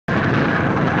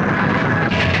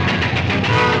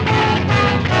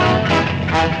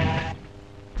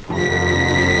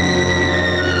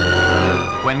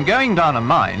when going down a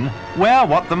mine, wear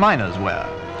what the miners wear.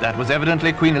 That was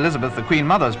evidently Queen Elizabeth, the Queen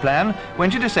Mother's plan, when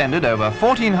she descended over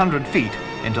 1,400 feet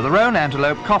into the Road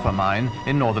Antelope copper mine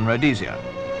in northern Rhodesia.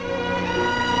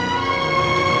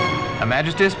 Her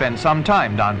Majesty spent some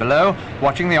time down below,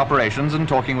 watching the operations and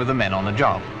talking with the men on the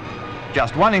job.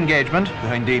 Just one engagement,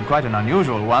 though indeed quite an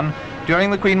unusual one, during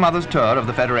the Queen Mother's tour of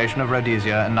the Federation of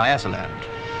Rhodesia and Nyasaland.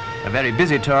 A very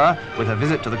busy tour, with her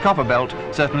visit to the Copper Belt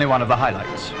certainly one of the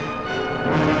highlights.